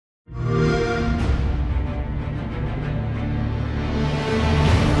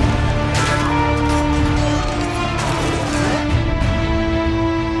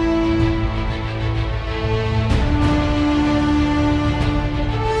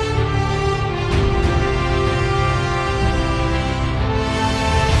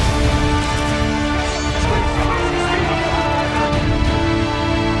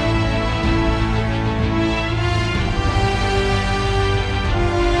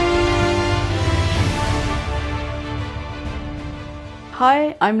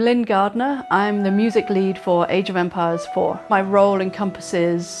Hi, I'm Lynn Gardner. I'm the music lead for Age of Empires 4. My role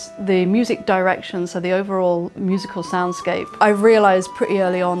encompasses the music direction, so the overall musical soundscape. I realized pretty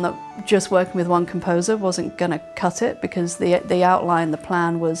early on that just working with one composer wasn't going to cut it, because the outline, the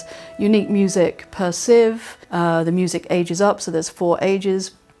plan was unique music per civ. The music ages up, so there's 4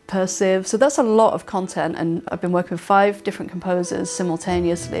 ages per civ. So that's a lot of content, and I've been working with 5 different composers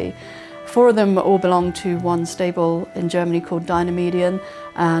simultaneously. 4 of them all belong to one stable in Germany called Dynamedion,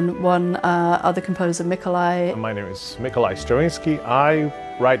 and one other composer, Mikolai. My name is Mikolai Stravinsky. I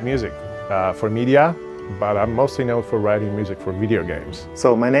write music for media, but I'm mostly known for writing music for video games.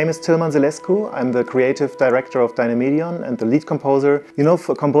 So my name is Tilman Zalescu. I'm the creative director of Dynamedion and the lead composer. You know,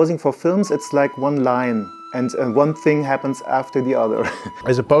 for composing for films, it's like one line, and one thing happens after the other.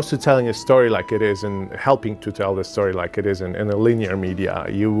 As opposed to telling a story like it is and helping to tell the story like it is in a linear media,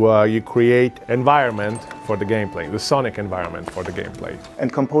 you create environment for the gameplay, the sonic environment for the gameplay.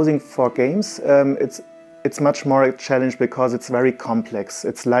 And composing for games, it's much more a challenge because it's very complex.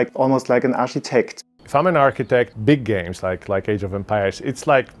 It's like almost like an architect. If I'm an architect, big games like Age of Empires, it's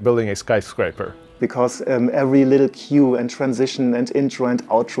like building a skyscraper. Because every little cue and transition and intro and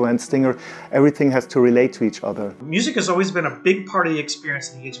outro and stinger, everything has to relate to each other. Music has always been a big part of the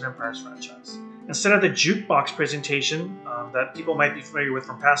experience in the Age of Empires franchise. Instead of the jukebox presentation that people might be familiar with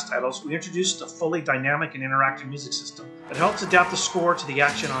from past titles, we introduced a fully dynamic and interactive music system that helps adapt the score to the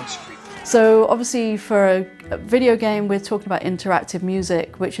action on screen. So obviously for a video game, we're talking about interactive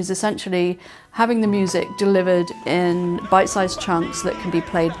music, which is essentially having the music delivered in bite-sized chunks that can be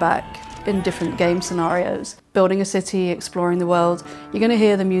played back in different game scenarios. Building a city, exploring the world, you're going to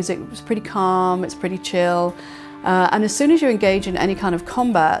hear the music. It's pretty calm, it's pretty chill. And as soon as you engage in any kind of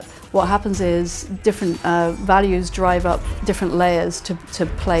combat, what happens is different values drive up different layers to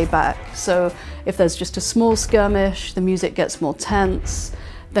play back. So if there's just a small skirmish, the music gets more tense.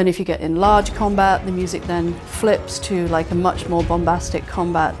 Then if you get in large combat, the music then flips to like a much more bombastic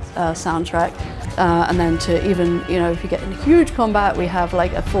combat soundtrack. And then to even, you know, if you get in huge combat, we have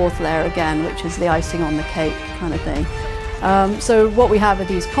like a 4th layer again, which is the icing on the cake kind of thing. So what we have are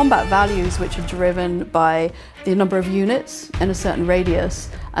these combat values which are driven by the number of units in a certain radius.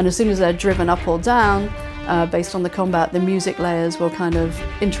 And as soon as they're driven up or down, based on the combat, the music layers will kind of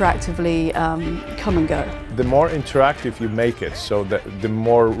interactively come and go. The more interactive you make it, so that the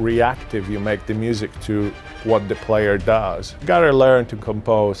more reactive you make the music to what the player does. You gotta learn to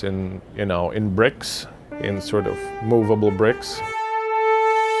compose in, you know, in bricks, in sort of movable bricks.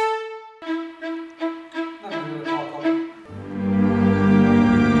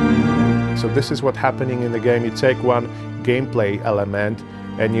 So this is what's happening in the game. You take one gameplay element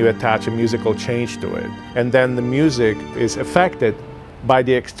and you attach a musical change to it. And then the music is affected by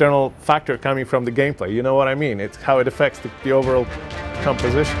the external factor coming from the gameplay. You know what I mean? It's how it affects the overall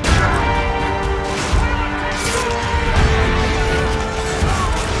composition.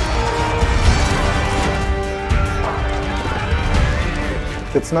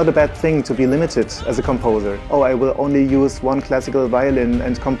 It's not a bad thing to be limited as a composer. Oh, I will only use one classical violin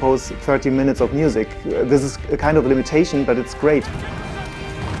and compose 30 minutes of music. This is a kind of limitation, but it's great.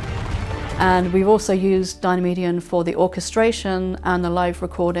 And we've also used Dynamedion for the orchestration and the live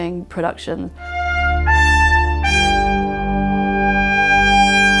recording production.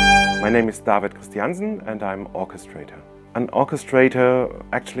 My name is David Christiansen and I'm orchestrator. An orchestrator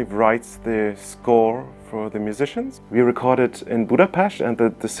actually writes the score for the musicians. We recorded in Budapest, and the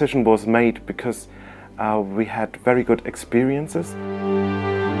decision was made because we had very good experiences.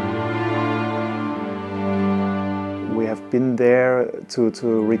 We have been there to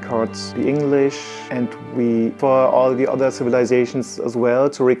record the English, and we, for all the other civilizations as well,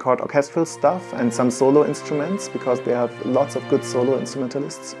 to record orchestral stuff and some solo instruments, because they have lots of good solo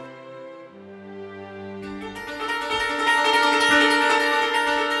instrumentalists.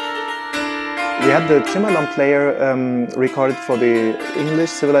 We had the Chimalong player recorded for the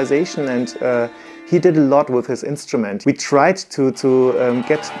English civilization, and he did a lot with his instrument. We tried to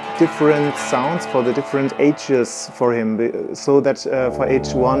get different sounds for the different ages for him, so that for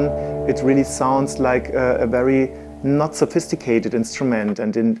age 1 it really sounds like a very not sophisticated instrument,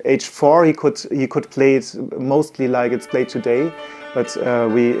 and in age 4 he could play it mostly like it's played today, but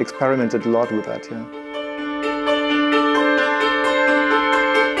we experimented a lot with that. Yeah.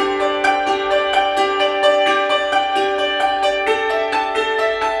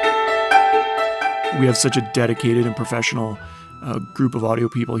 We have such a dedicated and professional group of audio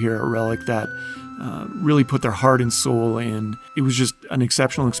people here at Relic that really put their heart and soul in. It was just an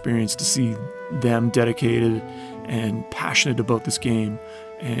exceptional experience to see them dedicated and passionate about this game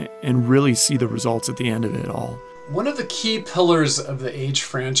and really see the results at the end of it all. One of the key pillars of the Age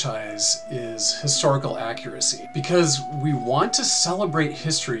franchise is historical accuracy, because we want to celebrate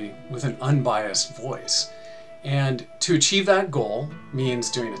history with an unbiased voice. And to achieve that goal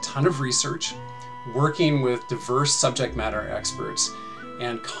means doing a ton of research, working with diverse subject matter experts,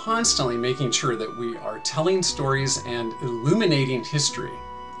 and constantly making sure that we are telling stories and illuminating history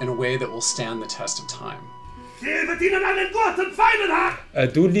in a way that will stand the test of time.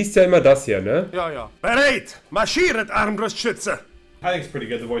 Du liest ja immer das hier, ne? Ja, ja. Bereit! Marschiert, Armbrustschütze! I think it's pretty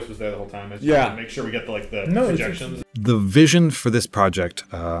good. The voice was there the whole time. It's Yeah. to make sure we get the projections. The vision for this project,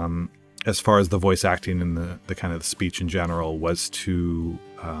 as far as the voice acting and the kind of the speech in general, was to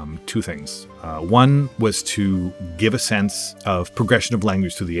two things. One was to give a sense of progression of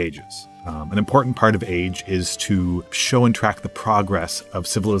language through the ages. An important part of Age is to show and track the progress of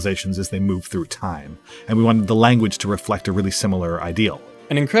civilizations as they move through time. And we wanted the language to reflect a really similar ideal.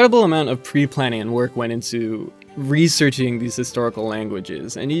 An incredible amount of pre-planning and work went into researching these historical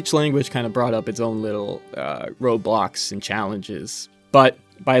languages, and each language kind of brought up its own little roadblocks and challenges. But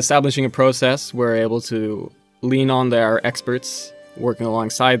by establishing a process, we're able to lean on our experts, working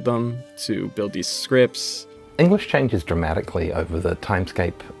alongside them to build these scripts. English changes dramatically over the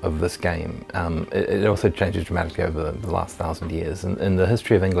timescape of this game. It also changes dramatically over the last 1,000 years, and the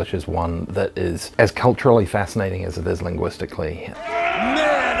history of English is one that is as culturally fascinating as it is linguistically.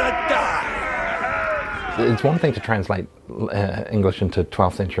 It's one thing to translate English into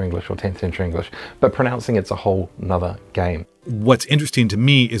 12th century English or 10th century English, but pronouncing it's a whole nother game. What's interesting to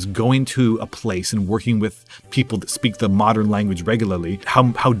me is going to a place and working with people that speak the modern language regularly,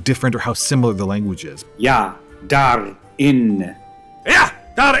 how different or how similar the language is. Ja, daarin. Ja,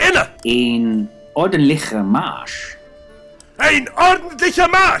 daarin! Een ordentliche Marsch. Ein ordentlicher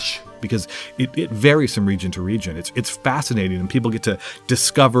Marsch! Because it varies from region to region. It's fascinating, and people get to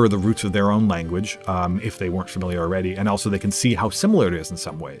discover the roots of their own language if they weren't familiar already, and also they can see how similar it is in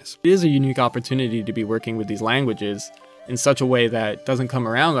some ways. It is a unique opportunity to be working with these languages in such a way that doesn't come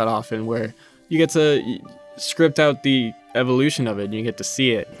around that often, where you get to script out the evolution of it and you get to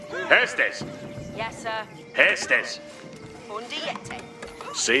see it. Hestes! Yes, sir. Hestes! Undiete.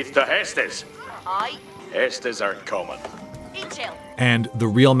 Seed the Hestes! Aye. Hestes are coming. Ichil. And the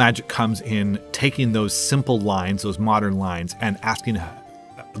real magic comes in taking those simple lines, those modern lines, and asking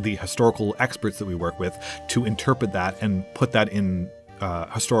the historical experts that we work with to interpret that and put that in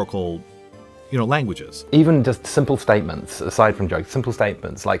historical, languages. Even just simple statements, aside from jokes, simple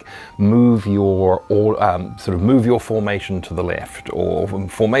statements like move your move your formation to the left, or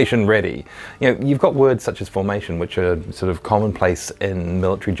formation ready. You've got words such as formation, which are sort of commonplace in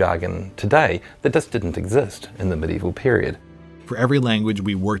military jargon today that just didn't exist in the medieval period. For every language,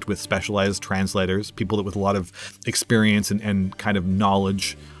 we worked with specialized translators, people with a lot of experience and kind of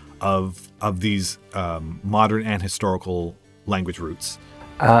knowledge of these modern and historical language roots.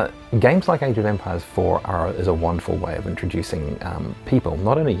 Games like Age of Empires 4 is a wonderful way of introducing people,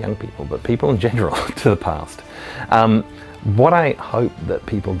 not only young people, but people in general, to the past. What I hope that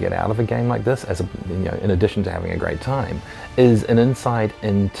people get out of a game like this, in addition to having a great time, is an insight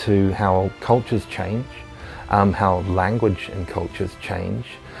into how cultures change, how language and cultures change,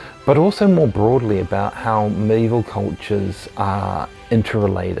 but also more broadly about how medieval cultures are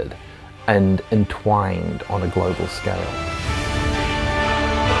interrelated and entwined on a global scale.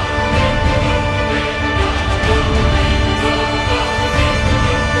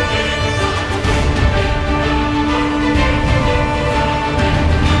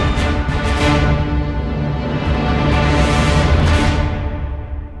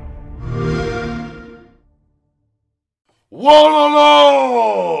 Wololo!